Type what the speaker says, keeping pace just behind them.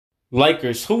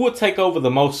Lakers, who will take over the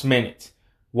most minutes?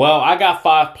 Well, I got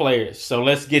 5 players, so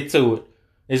let's get to it.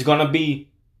 It's going to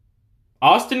be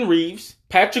Austin Reeves,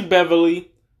 Patrick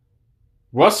Beverley,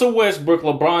 Russell Westbrook,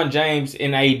 LeBron James,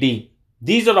 and AD.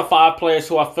 These are the 5 players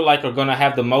who I feel like are going to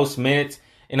have the most minutes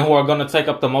and who are going to take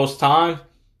up the most time.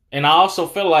 And I also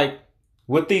feel like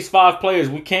with these 5 players,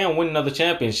 we can win another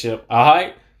championship. All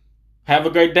right? Have a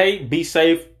great day. Be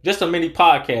safe. Just a mini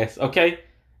podcast, okay?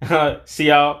 See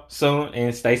y'all soon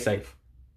and stay safe.